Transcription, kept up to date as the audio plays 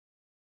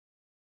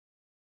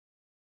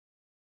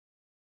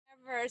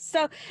Ever.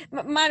 So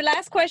my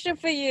last question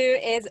for you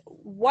is,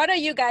 what are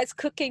you guys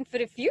cooking for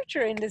the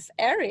future in this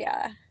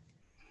area?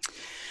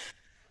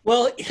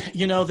 Well,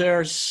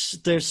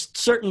 there's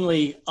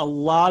certainly a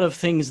lot of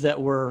things that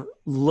we're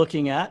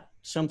looking at,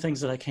 some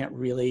things that I can't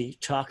really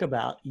talk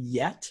about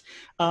yet.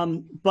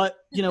 But,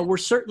 we're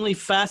certainly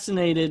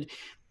fascinated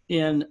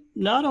in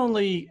not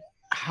only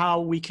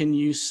how we can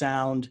use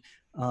sound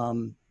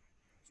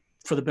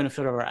for the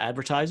benefit of our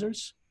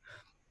advertisers,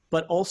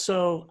 but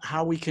also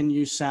how we can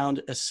use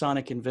sound as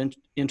sonic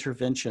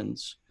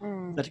interventions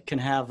that can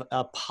have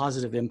a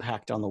positive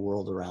impact on the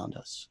world around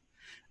us.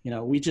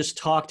 We just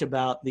talked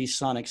about these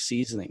sonic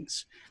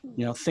seasonings.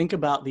 Think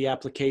about the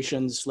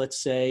applications,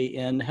 let's say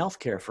in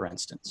healthcare, for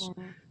instance.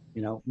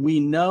 We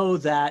know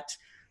that,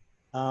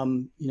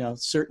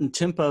 certain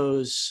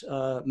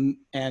tempos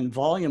and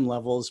volume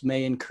levels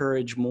may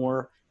encourage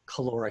more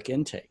caloric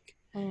intake.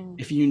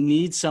 If you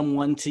need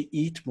someone to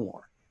eat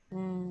more,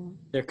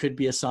 there could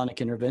be a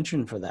sonic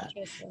intervention for that.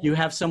 You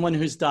have someone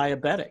who's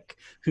diabetic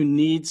who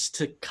needs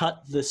to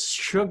cut the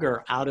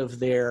sugar out of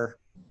their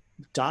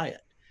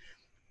diet.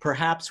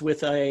 Perhaps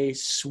with a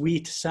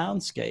sweet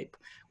soundscape,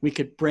 we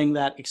could bring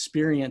that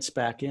experience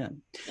back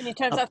in. In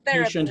terms of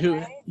therapy, patient who,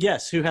 right?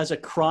 yes, who has a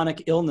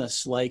chronic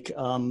illness like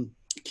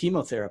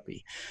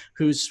chemotherapy,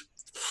 whose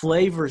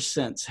flavor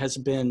sense has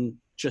been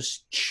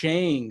just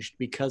changed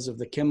because of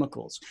the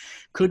chemicals.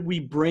 Could we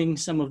bring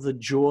some of the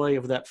joy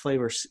of that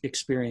flavor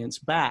experience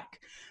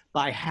back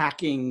by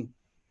hacking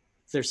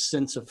their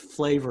sense of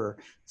flavor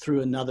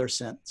through another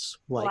sense?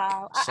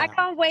 Wow, I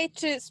can't wait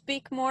to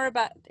speak more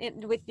about it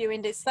with you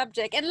in this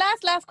subject. And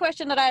last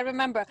question that I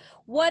remember: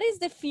 what is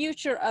the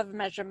future of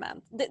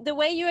measurement? The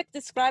way you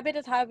describe it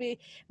is how we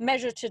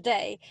measure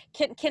today.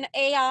 Can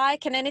AI,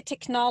 can any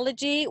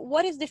technology?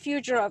 What is the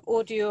future of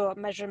audio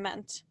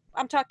measurement?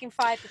 I'm talking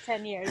 5 to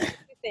 10 years. What do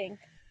you think?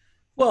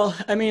 Well,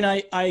 I mean,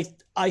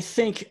 I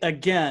think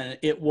again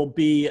it will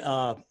be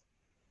a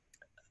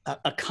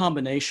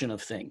combination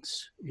of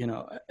things.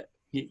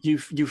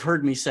 You've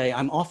heard me say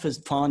I'm often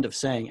fond of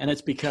saying, and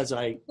it's because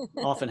I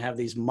often have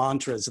these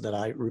mantras that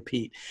I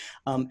repeat.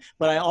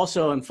 But I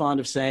also am fond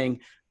of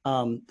saying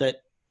that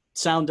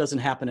sound doesn't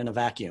happen in a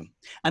vacuum,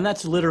 and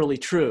that's literally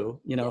true.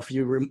 If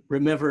you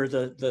remember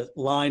the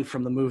line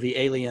from the movie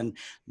Alien,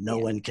 no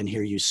one can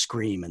hear you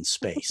scream in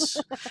space.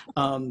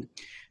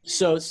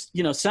 So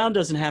sound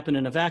doesn't happen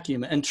in a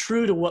vacuum, and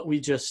true to what we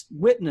just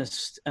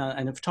witnessed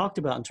and have talked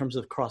about in terms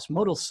of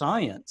cross-modal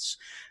science,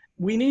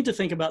 we need to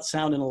think about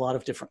sound in a lot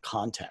of different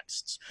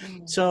contexts.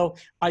 So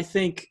I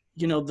think,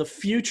 the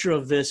future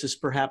of this is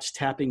perhaps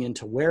tapping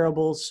into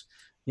wearables,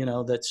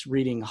 that's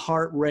reading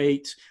heart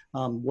rate.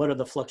 What are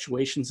the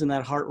fluctuations in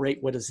that heart rate?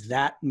 What does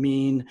that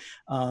mean?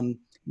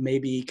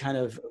 Maybe kind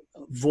of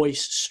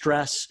voice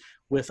stress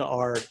with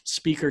our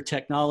speaker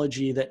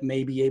technology that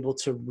may be able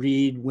to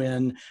read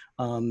when,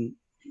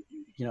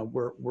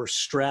 we're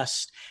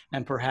stressed,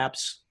 and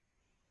perhaps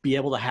be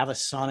able to have a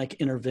sonic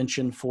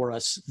intervention for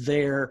us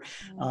there.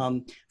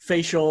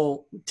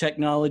 Facial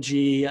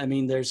technology, I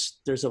mean, there's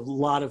a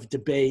lot of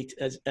debate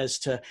as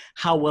to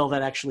how well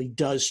that actually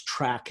does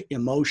track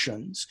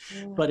emotions.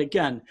 But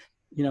again,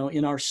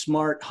 in our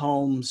smart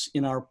homes,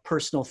 in our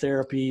personal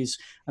therapies,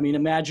 I mean,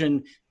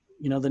 imagine,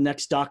 the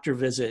next doctor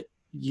visit,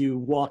 you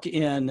walk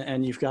in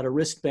and you've got a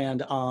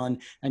wristband on,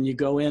 and you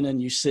go in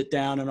and you sit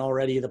down, and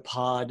already the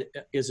pod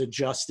is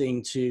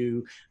adjusting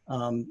to,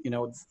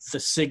 the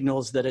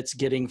signals that it's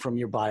getting from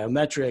your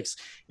biometrics.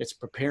 It's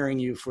preparing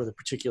you for the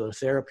particular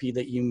therapy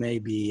that you may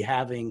be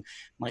having,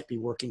 might be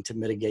working to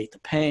mitigate the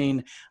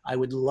pain. I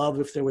would love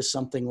if there was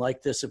something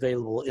like this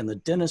available in the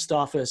dentist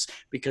office,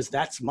 because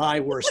that's my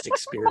worst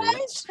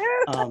experience.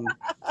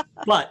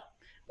 But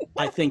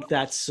I think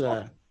that's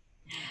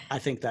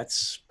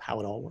how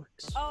it all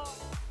works.